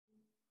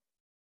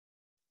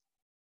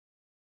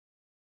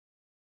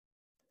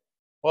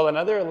Well,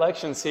 another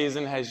election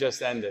season has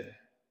just ended.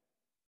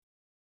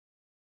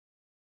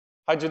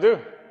 How'd you do?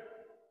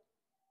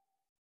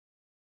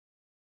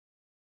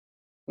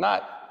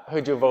 Not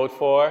who'd you vote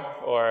for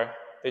or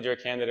did your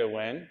candidate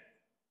win,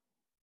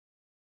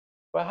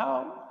 but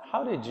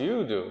how did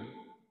you do?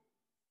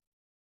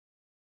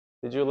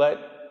 Did you let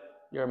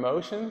your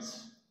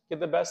emotions get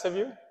the best of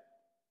you?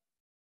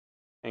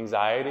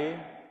 Anxiety,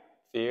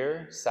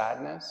 fear,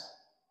 sadness?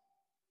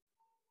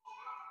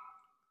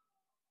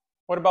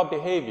 What about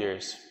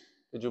behaviors?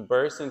 Did you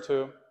burst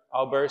into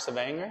outbursts of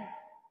anger?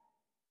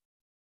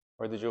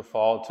 Or did you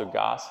fall to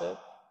gossip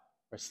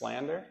or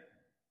slander?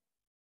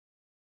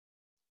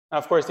 Now,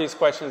 of course, these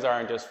questions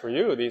aren't just for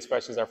you. These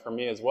questions are for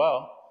me as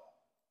well.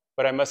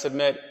 But I must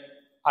admit,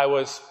 I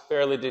was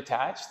fairly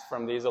detached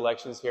from these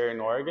elections here in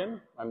Oregon.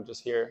 I'm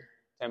just here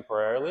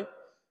temporarily.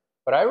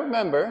 But I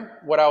remember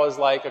what I was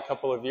like a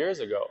couple of years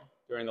ago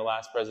during the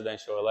last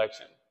presidential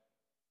election.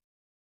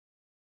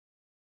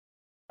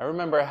 I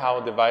remember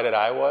how divided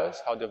I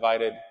was, how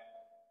divided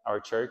our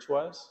church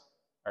was,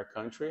 our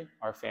country,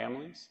 our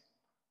families.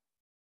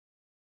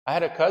 I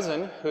had a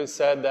cousin who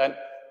said that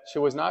she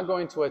was not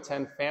going to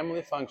attend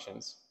family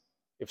functions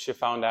if she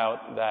found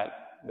out that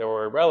there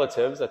were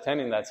relatives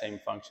attending that same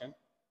function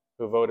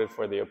who voted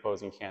for the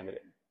opposing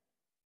candidate.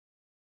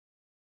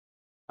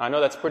 I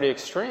know that's pretty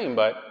extreme,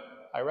 but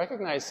I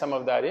recognize some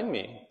of that in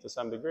me to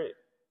some degree.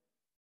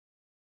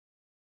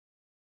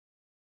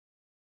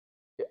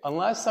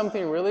 Unless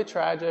something really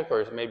tragic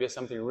or maybe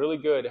something really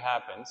good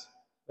happens,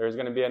 there's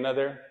going to be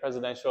another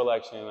presidential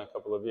election in a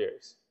couple of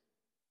years.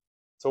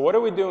 So what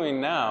are we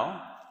doing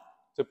now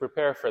to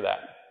prepare for that?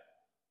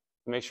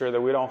 To make sure that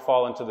we don't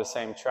fall into the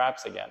same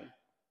traps again?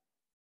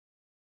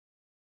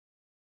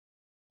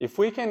 If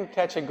we can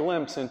catch a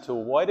glimpse into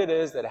what it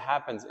is that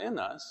happens in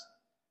us,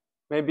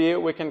 maybe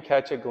we can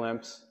catch a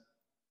glimpse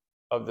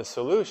of the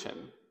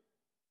solution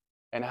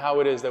and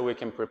how it is that we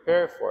can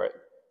prepare for it.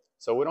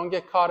 So we don't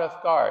get caught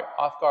off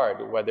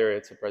guard, whether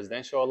it's a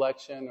presidential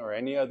election or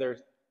any other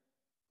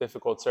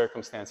difficult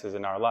circumstances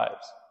in our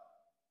lives.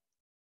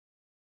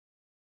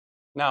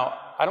 Now,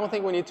 I don't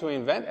think we need to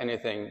invent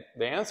anything.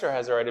 The answer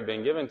has already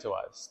been given to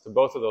us to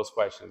both of those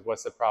questions.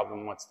 What's the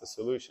problem? What's the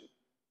solution?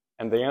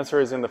 And the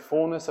answer is in the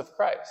fullness of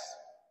Christ,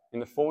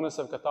 in the fullness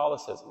of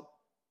Catholicism.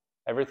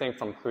 Everything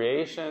from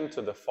creation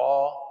to the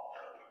fall,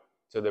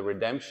 to the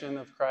redemption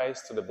of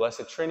Christ, to the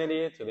Blessed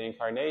Trinity, to the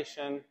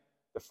Incarnation,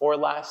 the four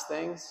last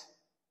things,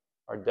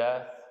 our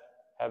death,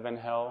 heaven,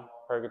 hell,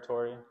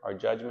 purgatory, our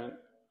judgment,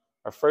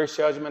 our first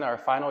judgment, our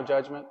final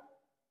judgment.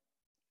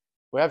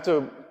 We have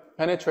to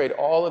penetrate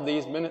all of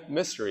these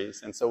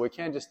mysteries, and so we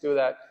can't just do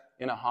that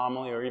in a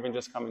homily or even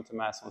just coming to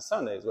Mass on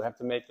Sundays. We have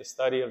to make the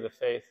study of the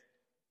faith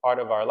part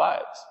of our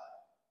lives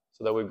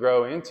so that we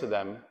grow into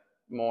them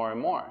more and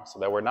more, so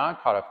that we're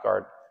not caught off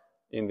guard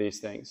in these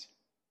things.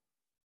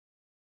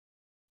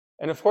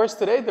 And of course,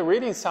 today the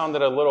readings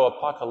sounded a little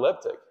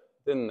apocalyptic,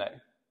 didn't they?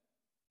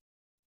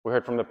 We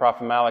heard from the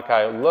prophet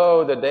Malachi,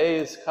 "Lo, the day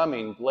is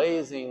coming,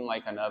 blazing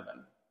like an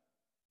oven."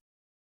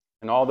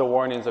 And all the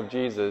warnings of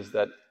Jesus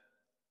that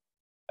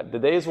the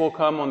days will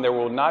come when there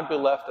will not be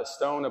left a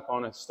stone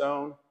upon a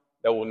stone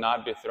that will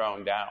not be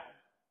thrown down.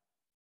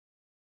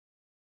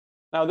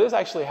 Now, this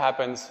actually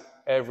happens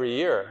every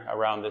year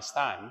around this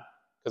time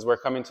because we're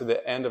coming to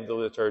the end of the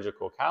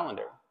liturgical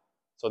calendar.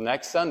 So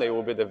next Sunday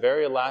will be the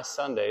very last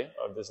Sunday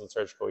of this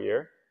liturgical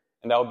year,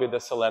 and that will be the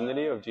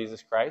solemnity of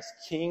Jesus Christ,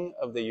 King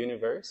of the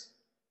universe,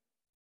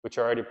 which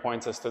already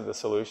points us to the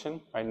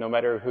solution, right? No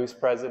matter who's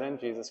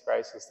president, Jesus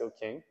Christ is still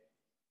king.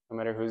 No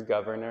matter who's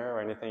governor or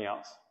anything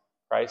else,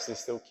 Christ is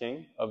still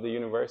king of the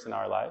universe in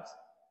our lives.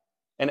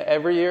 And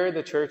every year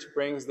the church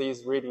brings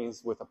these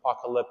readings with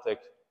apocalyptic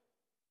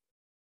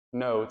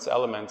notes,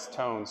 elements,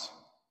 tones,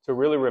 to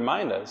really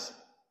remind us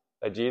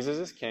that Jesus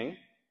is king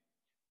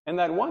and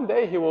that one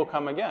day he will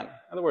come again.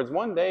 In other words,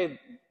 one day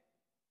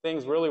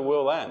things really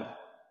will end.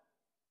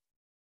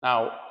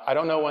 Now, I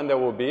don't know when there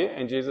will be,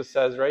 and Jesus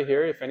says right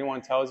here, if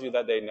anyone tells you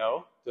that they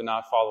know, do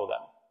not follow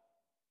them.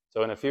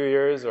 So in a few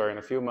years or in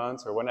a few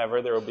months or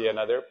whenever, there will be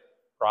another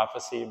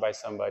prophecy by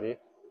somebody,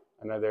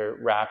 another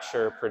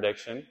rapture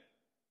prediction,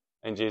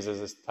 and Jesus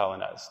is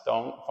telling us,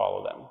 don't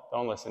follow them,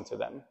 don't listen to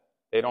them.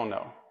 They don't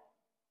know.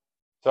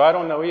 So I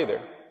don't know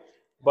either.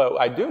 But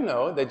I do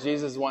know that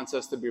Jesus wants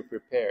us to be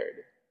prepared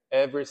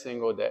every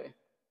single day,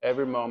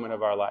 every moment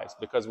of our lives,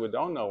 because we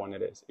don't know when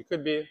it is. It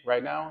could be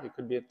right now, it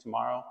could be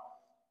tomorrow,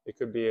 it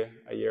could be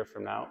a year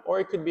from now, or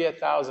it could be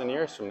 1,000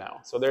 years from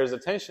now. So there's a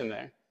tension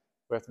there.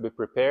 We have to be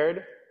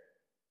prepared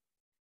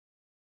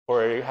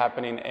for it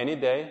happening any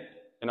day,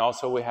 and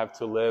also we have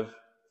to live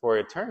for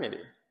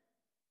eternity,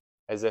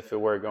 as if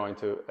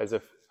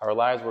our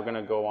lives were going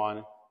to go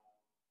on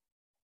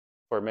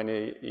for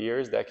many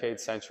years,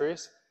 decades,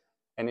 centuries,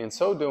 and in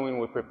so doing,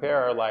 we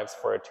prepare our lives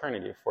for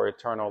eternity, for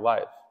eternal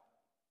life.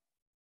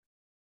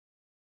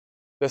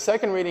 The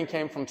second reading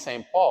came from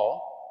St.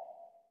 Paul,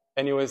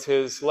 and it was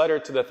his letter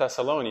to the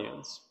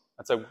Thessalonians.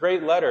 That's a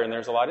great letter, and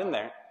there's a lot in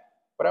there.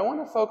 But I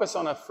want to focus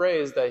on a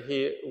phrase that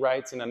he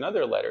writes in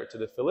another letter to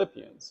the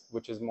Philippians,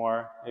 which is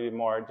maybe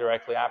more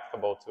directly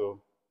applicable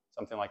to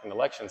something like an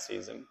election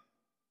season.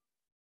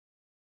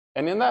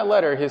 And in that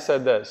letter, he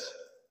said this: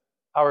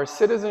 "Our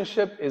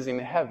citizenship is in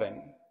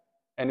heaven,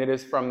 and it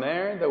is from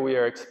there that we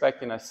are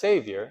expecting a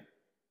Savior,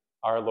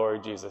 our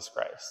Lord Jesus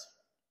Christ."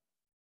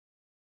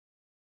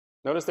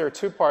 Notice there are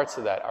two parts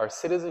to that. Our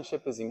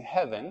citizenship is in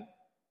heaven,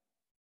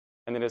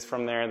 and it is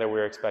from there that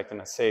we're expecting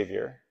a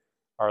Savior,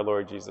 our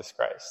Lord Jesus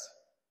Christ.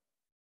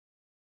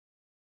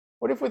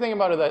 What if we think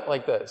about it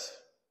like this?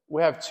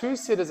 We have two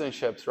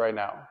citizenships right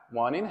now.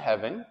 One in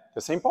heaven,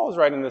 because St. Paul is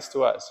writing this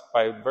to us.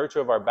 By virtue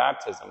of our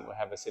baptism, we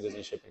have a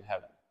citizenship in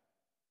heaven.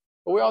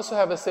 But we also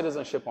have a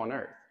citizenship on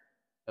earth,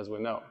 as we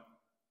know.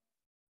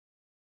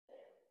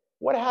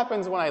 What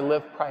happens when I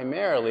live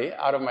primarily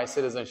out of my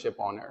citizenship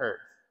on earth?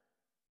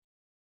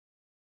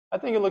 I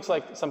think it looks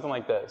like something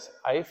like this.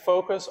 I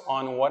focus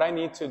on what I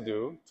need to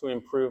do to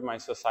improve my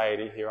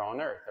society here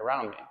on earth,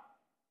 around me.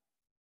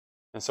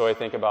 And so I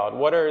think about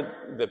what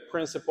are the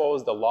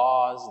principles, the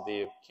laws,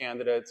 the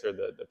candidates or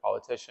the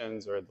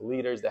politicians or the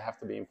leaders that have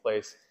to be in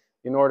place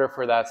in order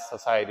for that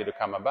society to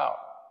come about.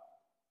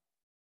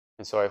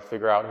 And so I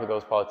figure out who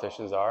those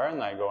politicians are,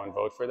 and I go and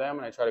vote for them,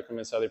 and I try to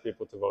convince other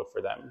people to vote for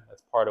them.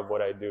 That's part of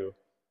what I do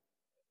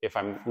if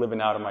I'm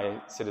living out of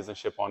my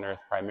citizenship on earth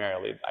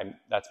primarily.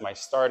 That's my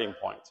starting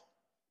point.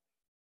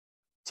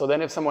 So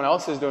then if someone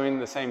else is doing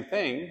the same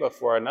thing, but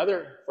for an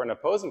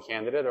opposing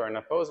candidate or an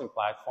opposing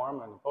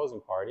platform, an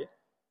opposing party,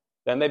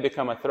 then they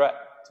become a threat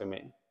to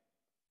me,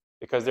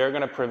 because they're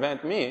going to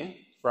prevent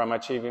me from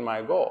achieving my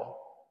goal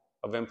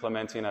of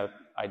implementing an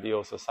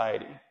ideal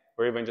society,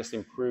 or even just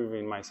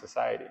improving my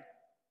society.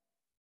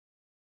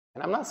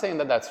 And I'm not saying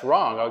that that's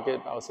wrong.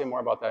 I'll say more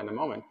about that in a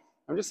moment.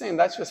 I'm just saying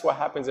that's just what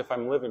happens if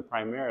I'm living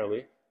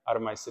primarily out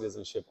of my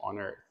citizenship on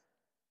earth.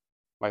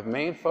 My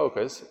main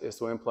focus is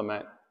to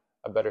implement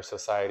a better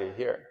society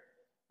here.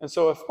 And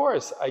so, of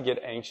course, I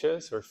get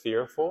anxious or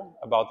fearful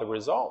about the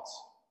results,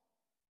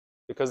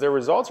 because the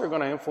results are going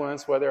to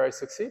influence whether I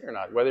succeed or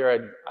not, whether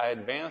I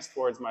advance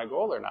towards my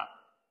goal or not.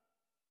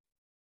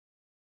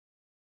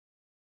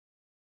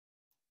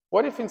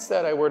 What if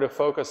instead I were to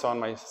focus on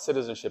my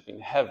citizenship in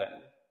heaven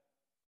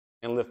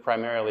and live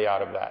primarily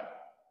out of that?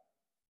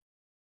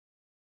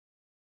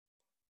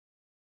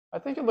 I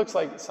think it looks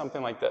like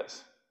something like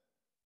this.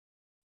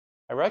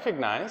 I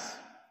recognize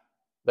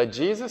that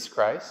Jesus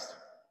Christ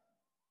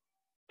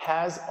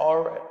has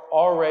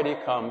already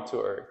come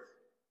to earth.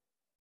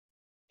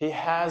 He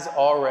has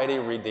already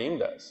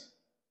redeemed us.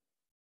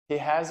 He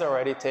has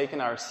already taken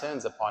our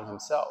sins upon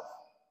himself.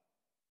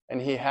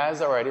 And he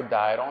has already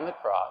died on the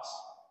cross.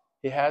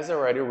 He has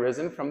already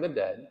risen from the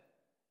dead.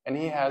 And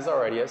he has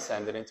already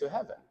ascended into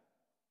heaven.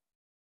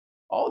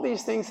 All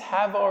these things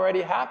have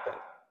already happened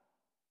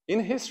in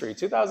history,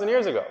 2,000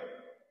 years ago.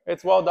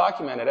 It's well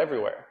documented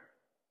everywhere.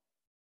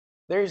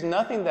 There's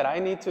nothing that I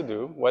need to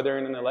do, whether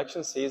in an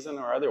election season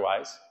or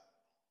otherwise,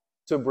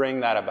 to bring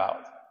that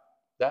about.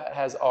 That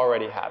has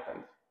already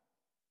happened.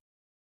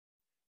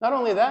 Not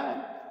only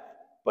that,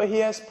 but he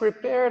has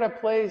prepared a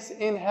place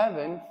in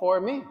heaven for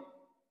me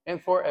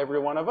and for every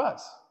one of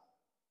us.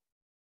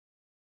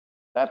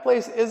 That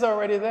place is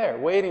already there,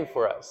 waiting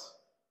for us.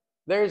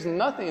 There's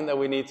nothing that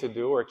we need to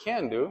do or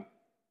can do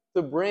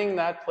to bring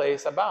that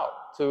place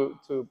about,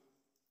 to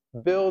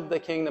build the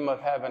kingdom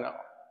of heaven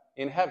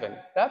in heaven.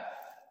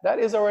 That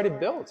is already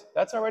built.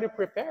 That's already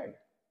prepared.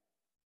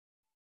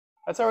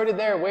 That's already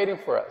there waiting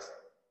for us.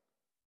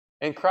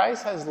 And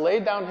Christ has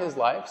laid down his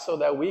life so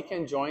that we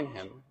can join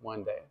him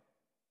one day.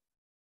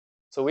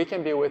 So we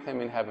can be with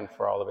him in heaven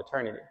for all of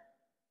eternity.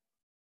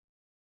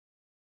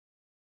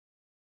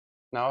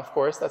 Now, of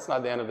course, that's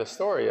not the end of the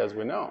story, as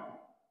we know.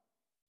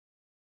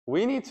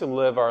 We need to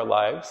live our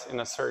lives in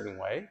a certain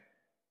way,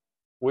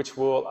 which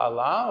will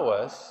allow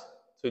us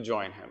to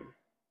join him.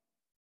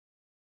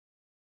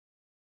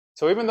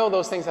 So even though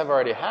those things have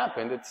already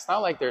happened, it's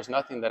not like there's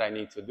nothing that I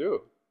need to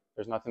do.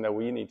 There's nothing that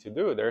we need to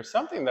do. There's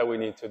something that we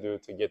need to do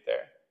to get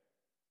there.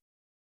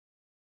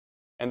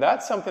 And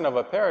that's something of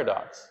a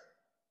paradox.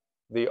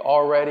 The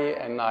already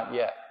and not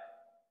yet.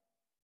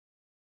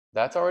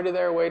 That's already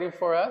there waiting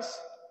for us,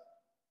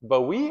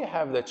 but we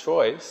have the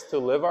choice to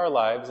live our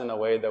lives in a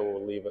way that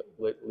will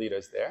lead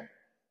us there,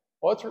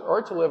 or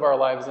to live our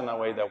lives in a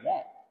way that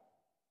won't.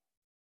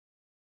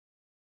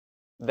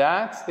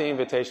 That's the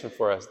invitation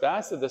for us.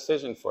 That's the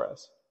decision for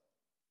us.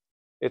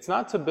 It's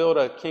not to build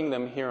a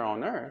kingdom here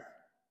on earth,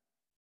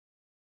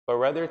 but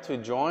rather to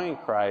join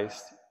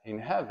Christ in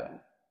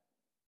heaven.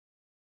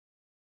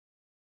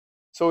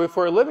 So if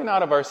we're living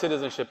out of our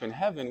citizenship in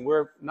heaven,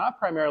 we're not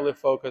primarily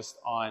focused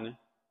on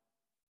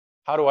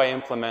how do I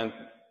implement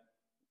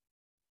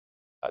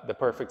the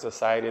perfect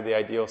society, the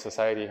ideal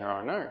society here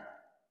on earth,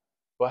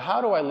 but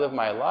how do I live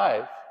my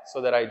life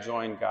so that I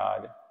join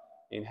God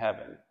in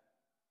heaven,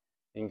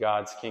 in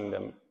God's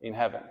kingdom in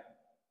heaven.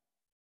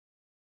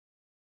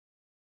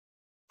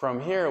 From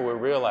here, we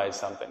realize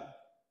something.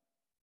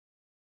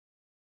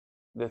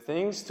 The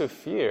things to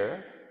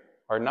fear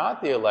are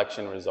not the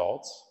election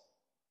results,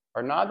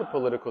 are not the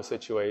political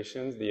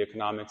situations, the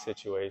economic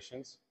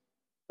situations.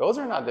 Those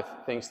are not the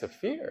things to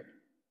fear.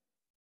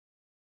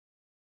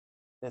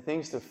 The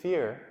things to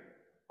fear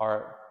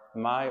are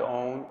my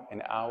own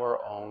and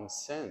our own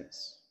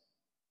sins.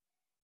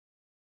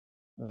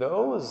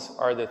 Those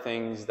are the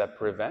things that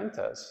prevent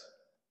us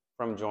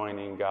from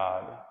joining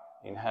God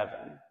in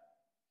heaven.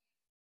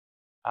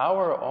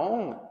 Our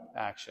own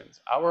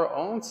actions, our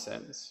own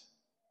sins.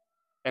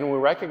 And we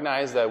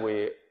recognize that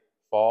we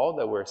fall,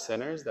 that we're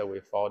sinners, that we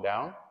fall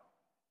down.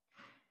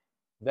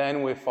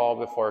 Then we fall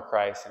before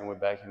Christ and we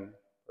beg Him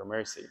for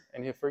mercy,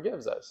 and He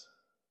forgives us.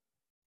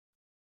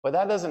 But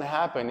that doesn't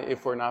happen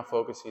if we're not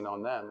focusing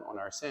on them, on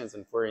our sins,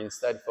 and if we're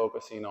instead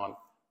focusing on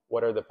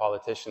what are the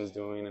politicians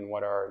doing and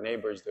what are our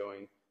neighbors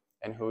doing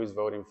and who is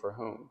voting for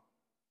whom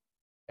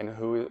and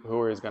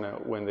who is going to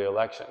win the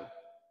election.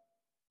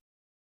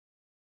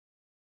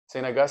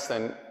 St.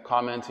 Augustine,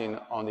 commenting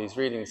on these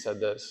readings, said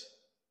this: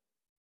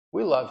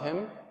 we love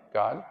Him,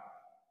 God,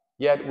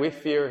 yet we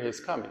fear His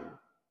coming.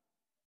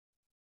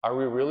 Are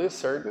we really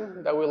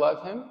certain that we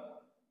love Him?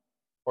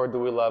 Or do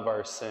we love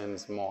our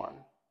sins more?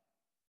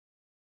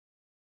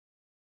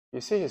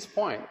 You see his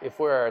point. If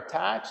we're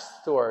attached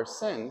to our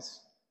sins,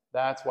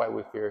 that's why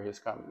we fear His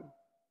coming.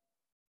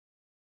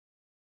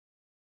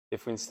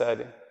 If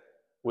instead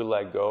we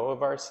let go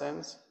of our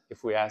sins,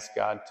 if we ask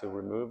God to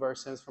remove our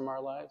sins from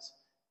our lives,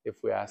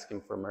 if we ask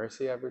Him for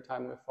mercy every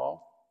time we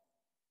fall,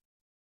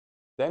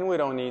 then we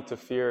don't need to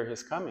fear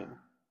His coming.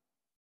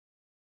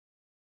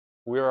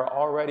 We are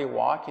already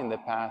walking the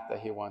path that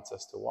He wants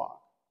us to walk.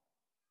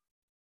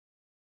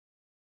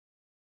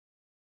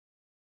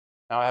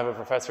 Now, I have a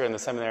professor in the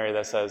seminary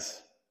that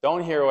says,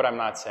 don't hear what I'm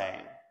not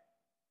saying.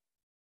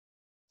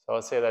 So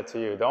I'll say that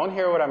to you. Don't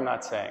hear what I'm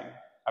not saying.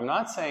 I'm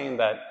not saying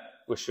that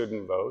we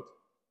shouldn't vote,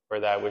 or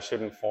that we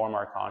shouldn't form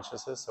our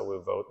consciences so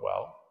we vote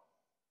well,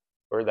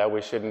 or that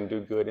we shouldn't do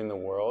good in the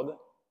world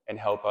and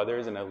help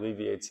others and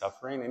alleviate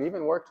suffering and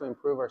even work to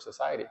improve our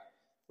society.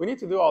 We need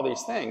to do all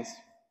these things.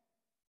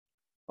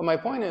 But my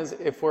point is,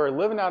 if we're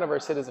living out of our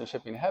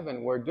citizenship in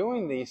heaven, we're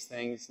doing these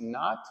things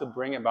not to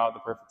bring about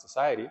the perfect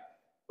society,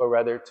 but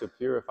rather to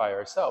purify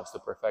ourselves, to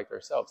perfect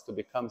ourselves, to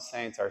become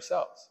saints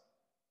ourselves.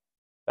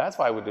 That's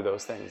why we do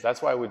those things.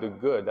 That's why we do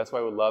good. That's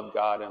why we love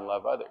God and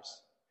love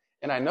others.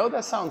 And I know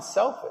that sounds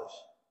selfish,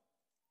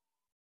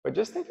 but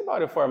just think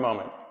about it for a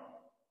moment.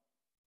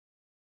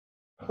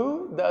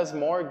 Who does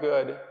more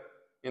good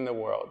in the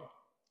world,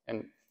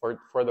 and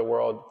for the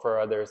world, for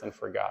others, and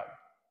for God?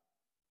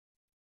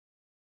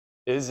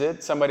 Is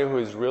it somebody who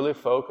is really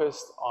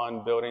focused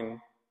on building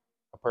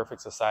a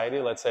perfect society,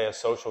 let's say a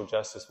social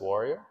justice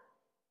warrior?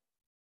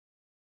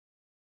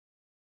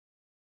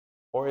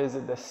 Or is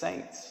it the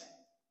saints?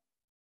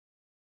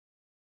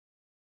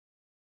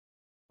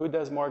 Who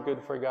does more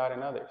good for God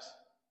and others?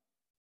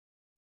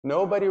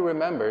 Nobody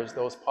remembers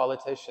those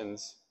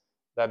politicians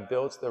that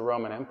built the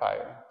Roman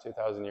Empire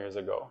 2,000 years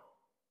ago.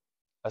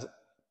 As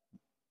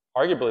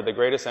arguably the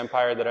greatest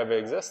empire that ever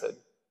existed,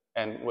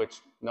 and which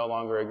no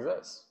longer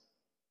exists.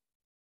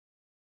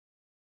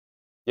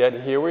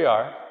 Yet here we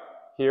are,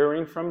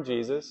 hearing from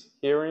Jesus,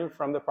 hearing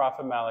from the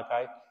prophet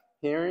Malachi,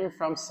 hearing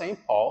from St.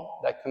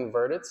 Paul, that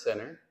converted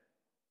sinner,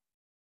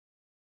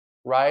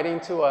 writing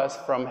to us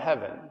from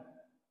heaven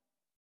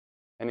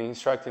and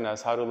instructing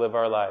us how to live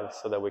our lives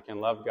so that we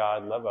can love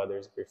God, love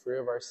others, be free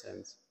of our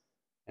sins,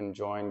 and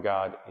join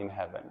God in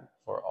heaven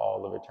for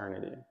all of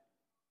eternity.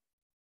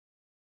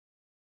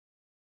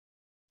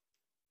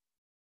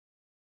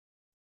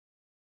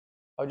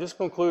 I'll just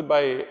conclude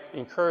by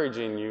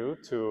encouraging you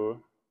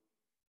to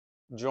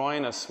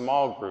join a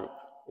small group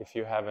if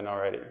you haven't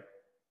already.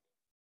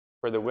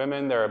 For the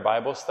women, there are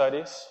Bible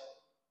studies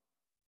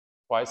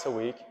twice a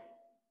week.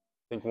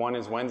 I think one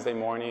is Wednesday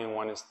morning and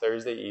one is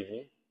Thursday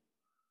evening.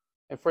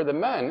 And for the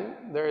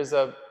men, there is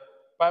a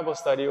Bible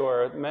study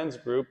or a men's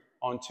group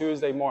on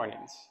Tuesday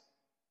mornings.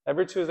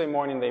 Every Tuesday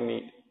morning they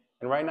meet.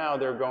 And right now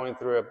they're going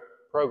through a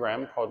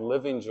program called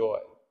Live in Joy.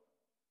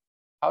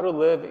 How to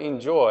live in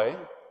joy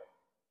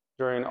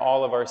during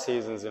all of our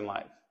seasons in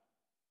life.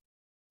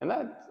 And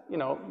that,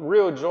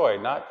 real joy,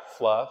 not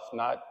fluff,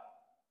 not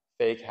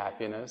fake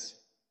happiness,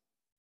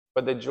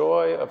 but the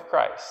joy of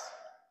Christ.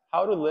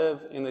 How to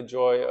live in the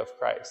joy of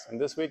Christ. And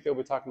this week they'll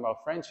be talking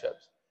about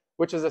friendships,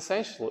 which is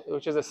essential,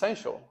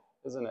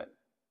 isn't it?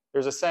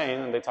 There's a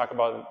saying, and they talk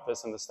about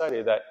this in the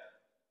study, that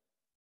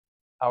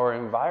our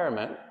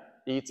environment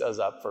eats us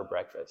up for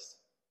breakfast.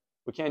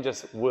 We can't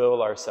just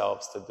will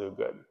ourselves to do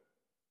good.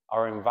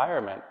 Our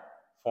environment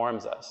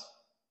forms us.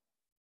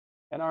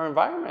 And our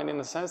environment, in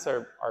a sense,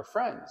 are our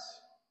friends.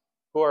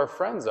 Who our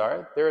friends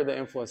are, they're the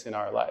influence in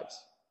our lives.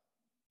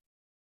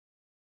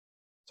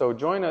 So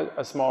join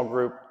a small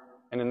group,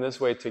 and in this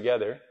way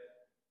together,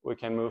 we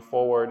can move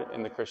forward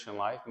in the Christian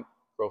life,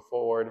 grow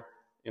forward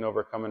in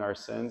overcoming our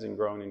sins and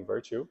growing in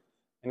virtue.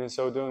 And in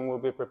so doing, we'll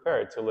be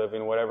prepared to live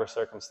in whatever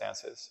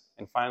circumstances.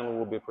 And finally,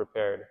 we'll be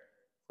prepared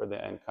for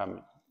the end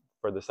coming,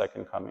 for the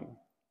second coming.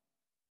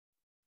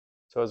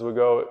 So as we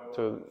go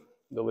to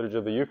the liturgy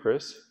of the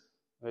Eucharist,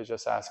 let's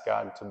just ask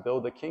God to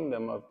build the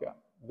kingdom of God,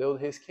 build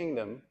His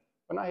kingdom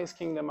but not his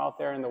kingdom out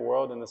there in the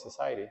world and the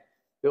society.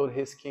 Build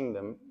his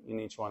kingdom in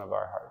each one of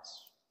our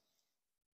hearts.